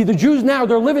now,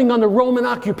 they're living under Roman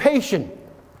occupation.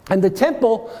 And the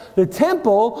temple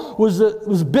was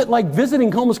a bit like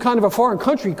visiting almost kind of a foreign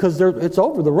country, because it's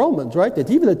over the Romans, right? That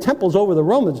even the temple's over the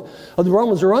Romans. The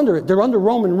Romans are under it. They're under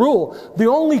Roman rule. The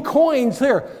only coins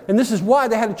there, and this is why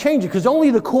they had to change it, because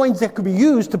only the coins that could be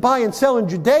used to buy and sell in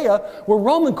Judea were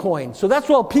Roman coins. So that's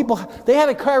why they had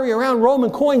to carry around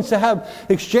Roman coins to have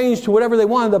exchange to whatever they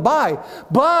wanted to buy.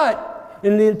 But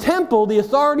in the temple, the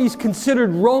authorities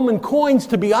considered Roman coins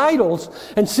to be idols,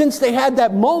 and since they had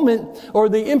that moment, or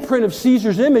the imprint of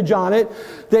Caesar's image on it,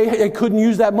 they couldn't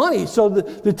use that money. So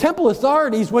the temple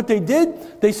authorities, what they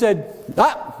did, they said,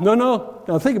 no.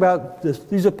 Now think about this.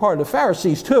 These are part of the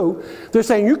Pharisees too. They're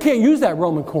saying, you can't use that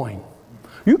Roman coin.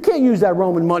 You can't use that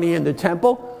Roman money in the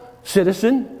temple.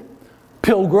 Citizen,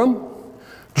 pilgrim,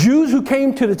 Jews who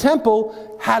came to the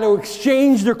temple had to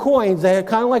exchange their coins. They had,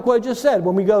 kind of like what I just said,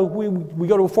 when we go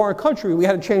to a foreign country, we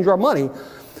had to change our money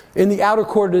in the outer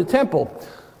court of the temple.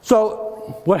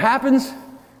 So what happens?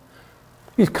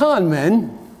 These con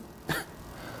men,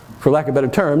 for lack of better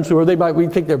terms, or we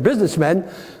think they're businessmen,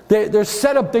 they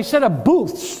set up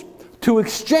booths to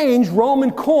exchange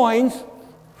Roman coins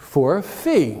for a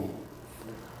fee.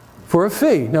 For a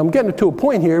fee. Now I'm getting to a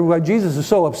point here why Jesus is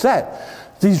so upset.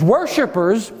 These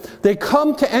worshipers, they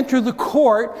come to enter the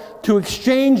court to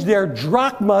exchange their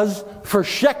drachmas for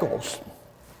shekels.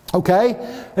 Okay?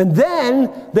 And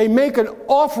then they make an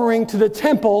offering to the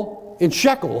temple in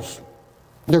shekels.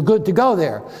 They're good to go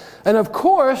there. And of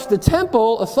course, the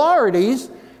temple authorities,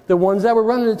 the ones that were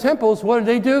running the temples, what did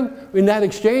they do in that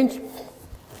exchange?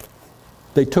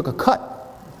 They took a cut.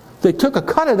 They took a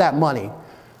cut of that money.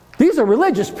 These are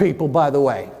religious people, by the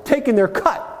way, taking their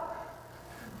cut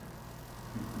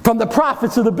from the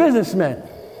profits of the businessmen.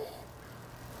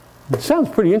 It sounds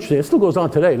pretty interesting. It still goes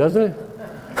on today, doesn't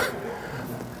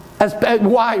it?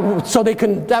 Why? So they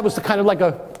can, that was the kind of like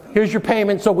here's your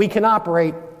payment so we can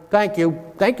operate. Thank you.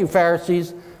 Thank you,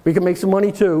 Pharisees. We can make some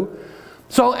money too.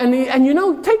 So, and you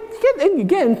know,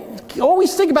 again,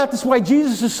 always think about this, why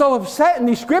Jesus is so upset in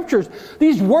these scriptures.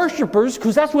 These worshipers,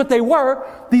 because that's what they were,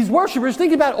 these worshipers,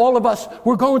 think about all of us,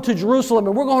 we're going to Jerusalem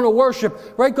and we're going to worship,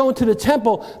 right, going to the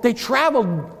temple. They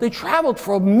traveled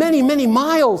for many, many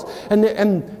miles. And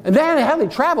how they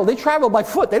traveled? They traveled by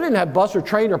foot. They didn't have bus or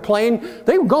train or plane.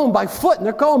 They were going by foot, and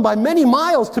they're going by many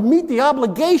miles to meet the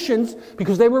obligations,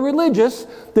 because they were religious.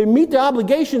 They meet the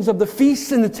obligations of the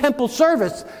feasts and the temple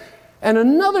service. And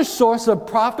another source of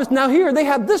profit, now here they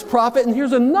have this profit, and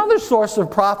here's another source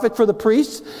of profit for the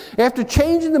priests. After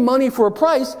changing the money for a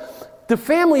price, the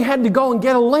family had to go and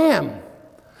get a lamb.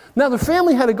 Now the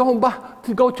family had to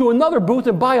go to another booth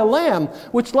and buy a lamb,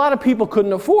 which a lot of people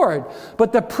couldn't afford.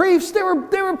 But the priests, they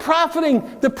were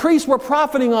profiting. The priests were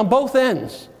profiting on both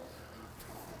ends.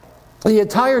 The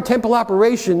entire temple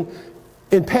operation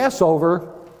in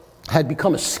Passover had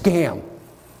become a scam.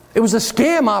 It was a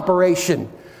scam operation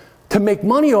to make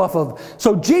money off of.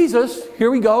 So Jesus,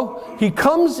 here we go, he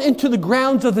comes into the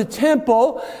grounds of the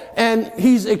temple, and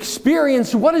he's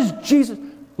experienced, what is Jesus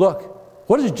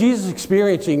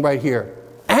experiencing right here?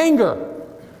 Anger.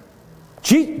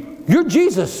 You're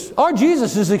Jesus. Our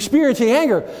Jesus is experiencing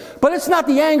anger. But it's not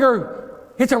the anger,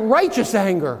 it's a righteous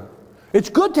anger. It's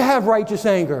good to have righteous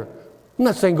anger. I'm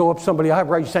not saying go up to somebody, I have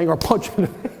righteous anger, or punch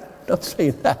them. I'm not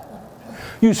saying that.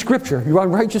 Use Scripture. You want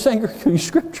righteous anger? Use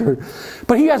Scripture.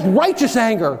 But he has righteous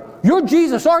anger. You're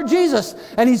Jesus, our Jesus.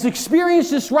 And he's experienced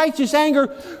this righteous anger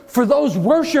for those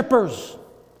worshipers.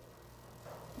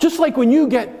 Just like when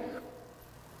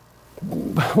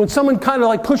someone kind of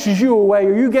like pushes you away,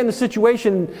 or you get in a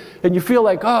situation and you feel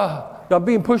like, I'm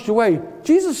being pushed away.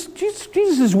 Jesus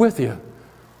is with you.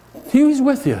 He's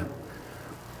with you.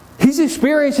 He's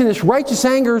experiencing this righteous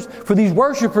anger for these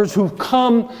worshipers who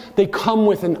come. They come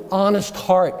with an honest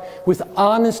heart, with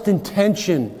honest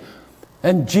intention.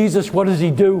 And Jesus, what does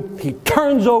he do? He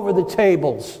turns over the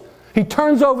tables. He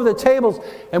turns over the tables.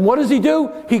 And what does he do?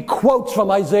 He quotes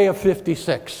from Isaiah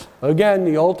 56. Again,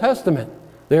 the Old Testament.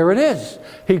 There it is.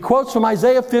 He quotes from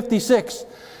Isaiah 56.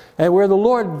 And where the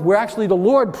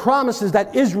Lord promises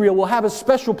that Israel will have a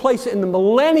special place in the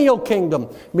millennial kingdom,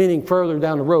 meaning further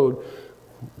down the road.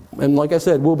 And like I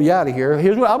said, we'll be out of here.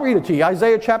 Here's what I'll read it to you.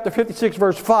 Isaiah chapter 56,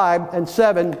 verse 5 and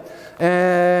 7,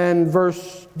 and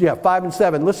 5 and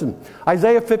 7. Listen,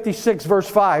 Isaiah 56, verse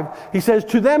 5. He says,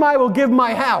 "To them I will give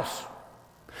my house,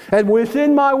 and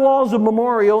within my walls a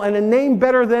memorial, and a name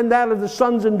better than that of the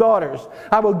sons and daughters.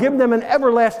 I will give them an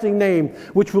everlasting name,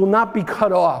 which will not be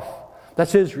cut off."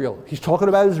 That's Israel. He's talking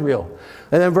about Israel.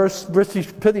 And then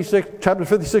chapter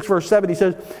 56, verse 7, he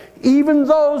says, "Even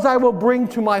those I will bring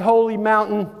to my holy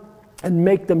mountain and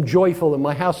make them joyful in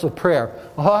my house of prayer."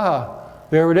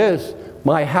 There it is.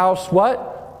 My house,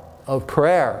 what? of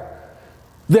prayer.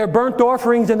 Their burnt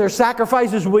offerings and their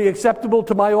sacrifices will be acceptable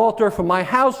to my altar, for my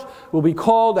house will be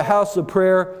called a house of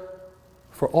prayer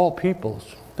for all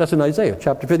peoples. That's in Isaiah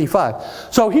chapter 55.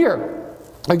 So here,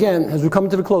 again, as we come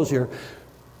to the close here,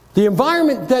 the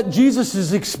environment that Jesus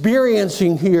is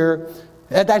experiencing here,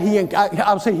 that he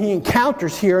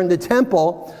encounters here in the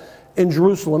temple in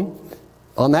Jerusalem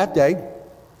on that day,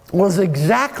 was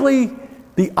exactly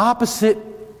the opposite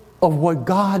of what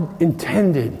God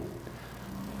intended,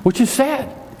 which is sad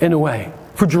in a way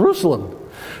for Jerusalem.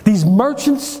 These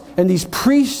merchants and these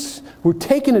priests were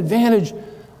taking advantage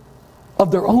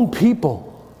of their own people,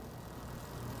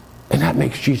 and that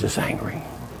makes Jesus angry.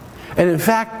 And in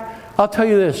fact, I'll tell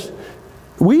you this,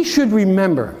 we should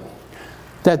remember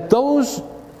that those,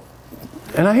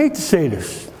 and I hate to say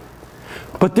this,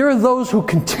 but there are those who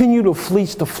continue to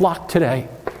fleece the flock today.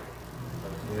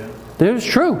 It is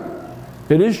true.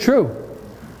 It is true.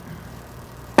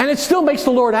 And it still makes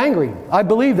the Lord angry. I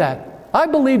believe that. I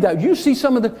believe that. You see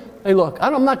some of the, hey look,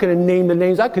 I'm not going to name the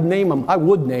names. I could name them. I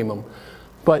would name them.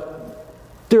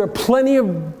 But there are plenty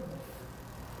of,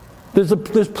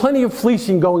 there's plenty of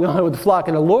fleecing going on with the flock.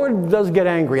 And the Lord does get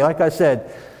angry, like I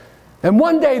said. And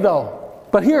one day though,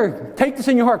 but here, take this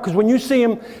in your heart, because when you see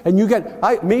him and you get,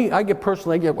 I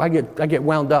get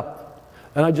wound up.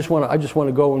 And I just want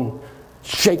to go and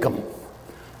shake them.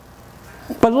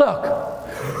 But look,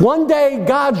 one day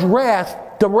God's wrath,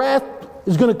 the wrath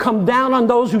is going to come down on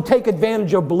those who take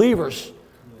advantage of believers.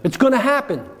 It's going to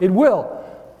happen. It will.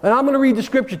 And I'm going to read the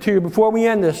scripture to you before we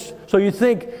end this, so you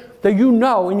think that you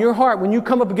know in your heart when you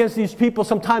come up against these people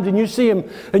sometimes and you see them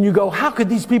and you go, how could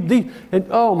these people, and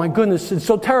oh my goodness, it's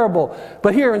so terrible.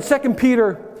 But here in 2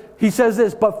 Peter, he says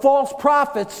this, but false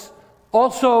prophets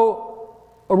also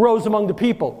arose among the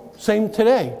people. Same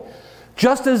today.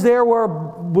 Just as there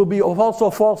will be also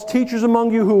false teachers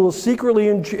among you who will secretly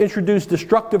introduce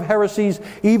destructive heresies,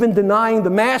 even denying the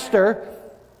master,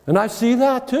 and I see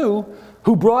that too,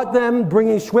 who brought them,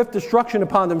 bringing swift destruction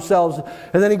upon themselves.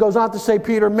 And then he goes on to say,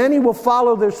 Peter, many will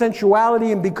follow their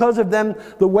sensuality, and because of them,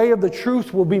 the way of the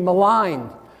truth will be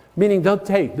maligned. Meaning,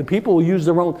 the people will use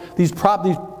their own,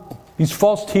 these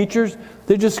false teachers,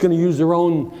 they're just going to use their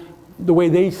own, the way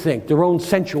they think, their own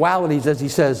sensualities, as he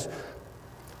says.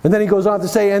 And then he goes on to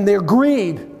say, and their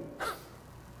greed.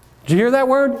 Did you hear that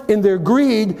word? In their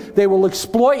greed, they will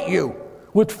exploit you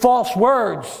with false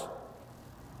words.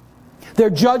 Their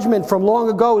judgment from long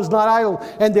ago is not idle,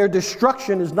 and their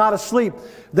destruction is not asleep.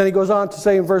 Then he goes on to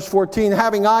say in verse 14,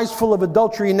 having eyes full of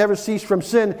adultery and never cease from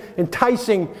sin,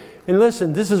 enticing. And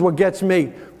listen, this is what gets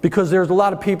me, because there's a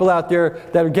lot of people out there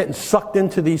that are getting sucked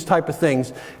into these type of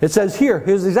things. It says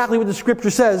here's exactly what the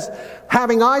scripture says,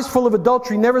 having eyes full of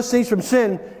adultery, never cease from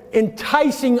sin,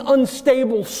 enticing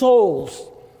unstable souls.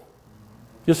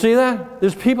 You see that?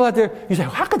 There's people out there, you say,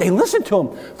 how could they listen to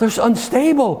them? They're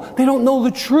unstable. They don't know the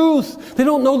truth. They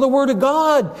don't know the Word of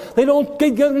God. They're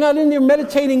not in there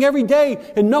meditating every day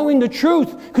and knowing the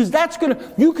truth. Because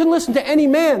you can listen to any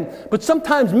man, but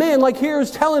sometimes man, like here, is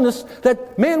telling us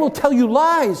that man will tell you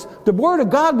lies. The Word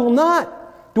of God will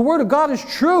not. The Word of God is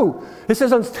true. It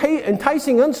says,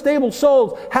 enticing unstable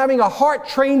souls, having a heart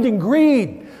trained in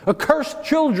greed, accursed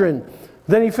children.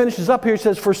 Then he finishes up here, he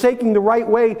says, forsaking the right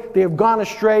way, they have gone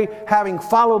astray, having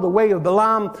followed the way of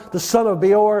Balaam, the son of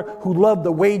Beor, who loved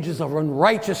the wages of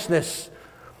unrighteousness.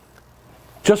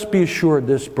 Just be assured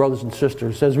this, brothers and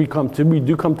sisters, as we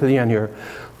do come to the end here,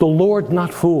 the Lord's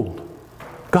not fooled.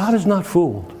 God is not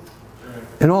fooled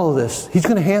in all of this. He's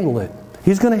going to handle it.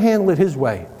 He's going to handle it His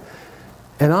way.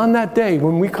 And on that day,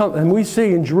 when we come and we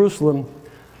see in Jerusalem,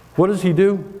 what does He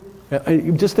do?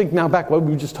 Just think now back what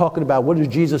we were just talking about. What does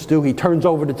Jesus do? He turns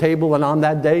over the table, and on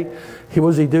that day,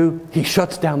 what does He do? He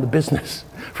shuts down the business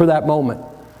for that moment.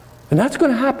 And that's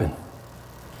going to happen.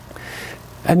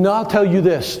 And I'll tell you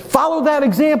this. Follow that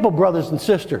example, brothers and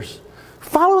sisters.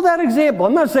 Follow that example.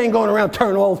 I'm not saying going around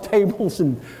turning all tables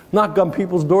and knock on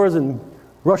people's doors and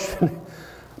rush.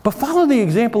 But follow the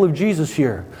example of Jesus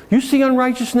here. You see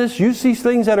unrighteousness. You see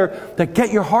things that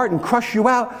get your heart and crush you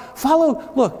out.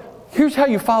 Look. Here's how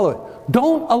you follow it.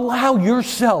 Don't allow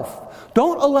yourself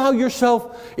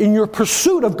in your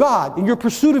pursuit of God, in your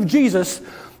pursuit of Jesus,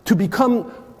 to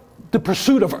become the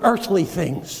pursuit of earthly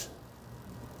things.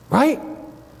 Right?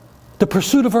 The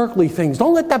pursuit of earthly things.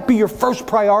 Don't let that be your first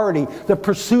priority, the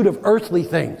pursuit of earthly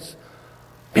things.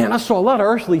 Man, I saw a lot of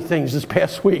earthly things this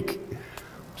past week.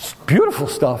 It's beautiful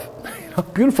stuff.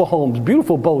 Beautiful homes,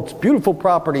 beautiful boats, beautiful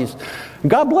properties.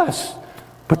 God bless.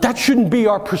 But that shouldn't be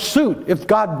our pursuit. If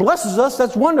God blesses us,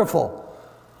 that's wonderful.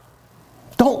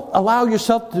 Don't allow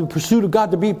yourself to the pursuit of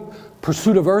God to be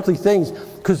pursuit of earthly things.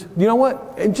 Because you know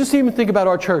what? And just even think about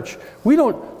our church. We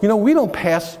don't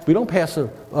pass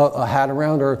a hat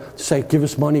around or say, give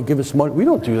us money, give us money. We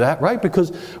don't do that, right?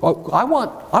 Because I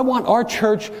want our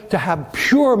church to have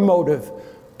pure motive,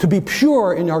 to be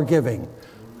pure in our giving.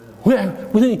 We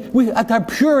have to have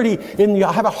purity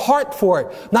have a heart for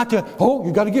it. Not to,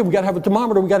 you got to give, we got to have a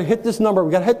thermometer, we got to hit this number,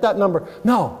 we got to hit that number.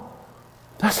 No.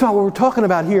 That's not what we're talking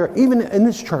about here, even in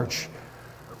this church.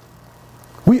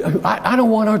 I don't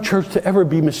want our church to ever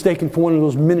be mistaken for one of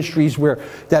those ministries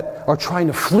that are trying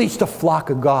to fleece the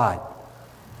flock of God.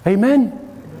 Amen?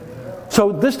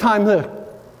 So this time, the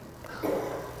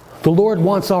Lord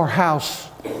wants our house,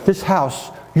 this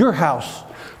house, your house,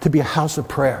 to be a house of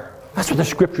prayer. That's what the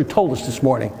scripture told us this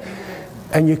morning.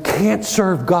 And you can't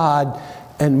serve God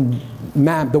and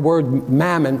the word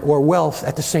mammon or wealth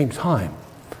at the same time.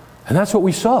 And that's what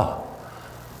we saw.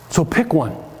 So pick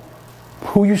one.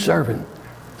 Who are you serving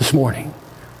this morning?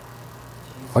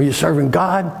 Are you serving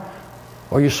God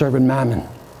or are you serving mammon?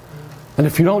 And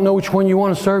if you don't know which one you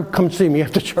want to serve, come see me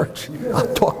after church.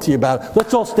 I'll talk to you about it.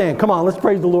 Let's all stand. Come on, let's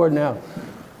praise the Lord now.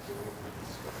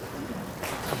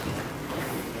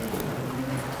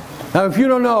 Now, if you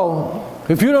don't know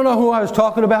who I was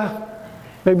talking about,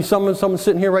 maybe someone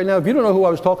sitting here right now, if you don't know who I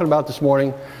was talking about this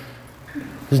morning,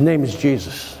 his name is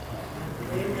Jesus.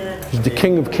 He's the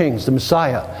King of Kings, the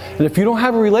Messiah. And if you don't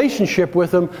have a relationship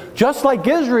with him, just like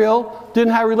Israel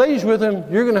didn't have a relationship with him,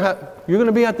 you're going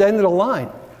to be at the end of the line.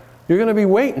 You're going to be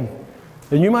waiting.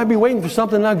 And you might be waiting for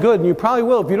something not good, and you probably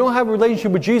will. If you don't have a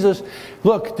relationship with Jesus,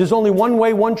 look, there's only one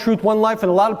way, one truth, one life, and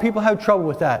a lot of people have trouble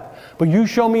with that. But you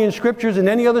show me in scriptures and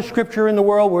any other scripture in the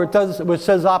world where it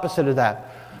says opposite of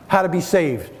that. How to be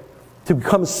saved. To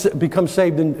become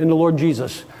saved in the Lord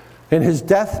Jesus. In his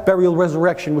death, burial,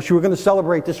 resurrection, which we're going to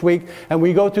celebrate this week. And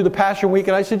we go through the Passion Week,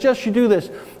 and I suggest you do this.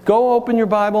 Go open your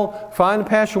Bible, find the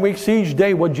Passion Week, see each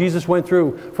day what Jesus went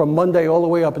through from Monday all the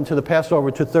way up until the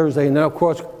Passover to Thursday, and then of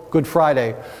course Good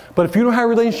Friday. But if you don't have a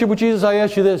relationship with Jesus, I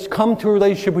ask you this, come to a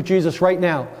relationship with Jesus right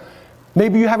now.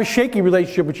 Maybe you have a shaky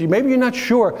relationship with Jesus. Maybe you're not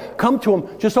sure. Come to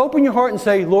him. Just open your heart and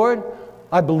say, Lord,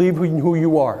 I believe who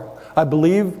you are. I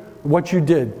believe what you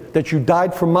did, that you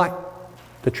died for my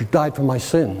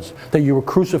sins, that you were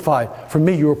crucified for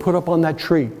me, you were put up on that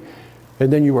tree,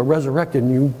 and then you were resurrected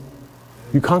and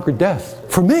you conquered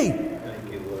death for me.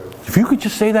 Thank you, Lord. If you could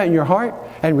just say that in your heart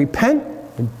and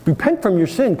repent from your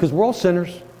sin, because we're all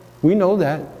sinners. We know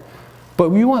that.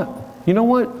 But you know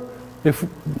what?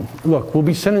 Look, we'll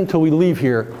be sinning until we leave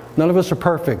here. None of us are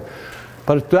perfect.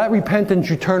 But if that repentance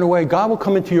you turn away, God will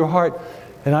come into your heart,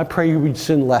 and I pray you would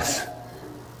sin less.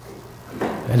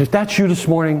 And if that's you this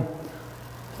morning,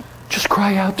 just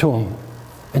cry out to him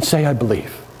and say, I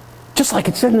believe. Just like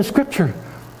it said in the scripture.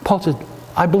 Paul said,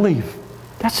 I believe.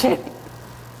 That's it.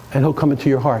 And he'll come into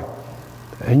your heart.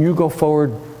 And you go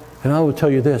forward, and I will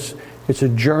tell you this, it's a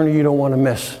journey you don't want to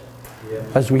miss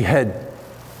as we head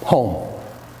home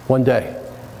one day.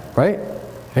 Right?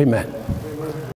 Amen.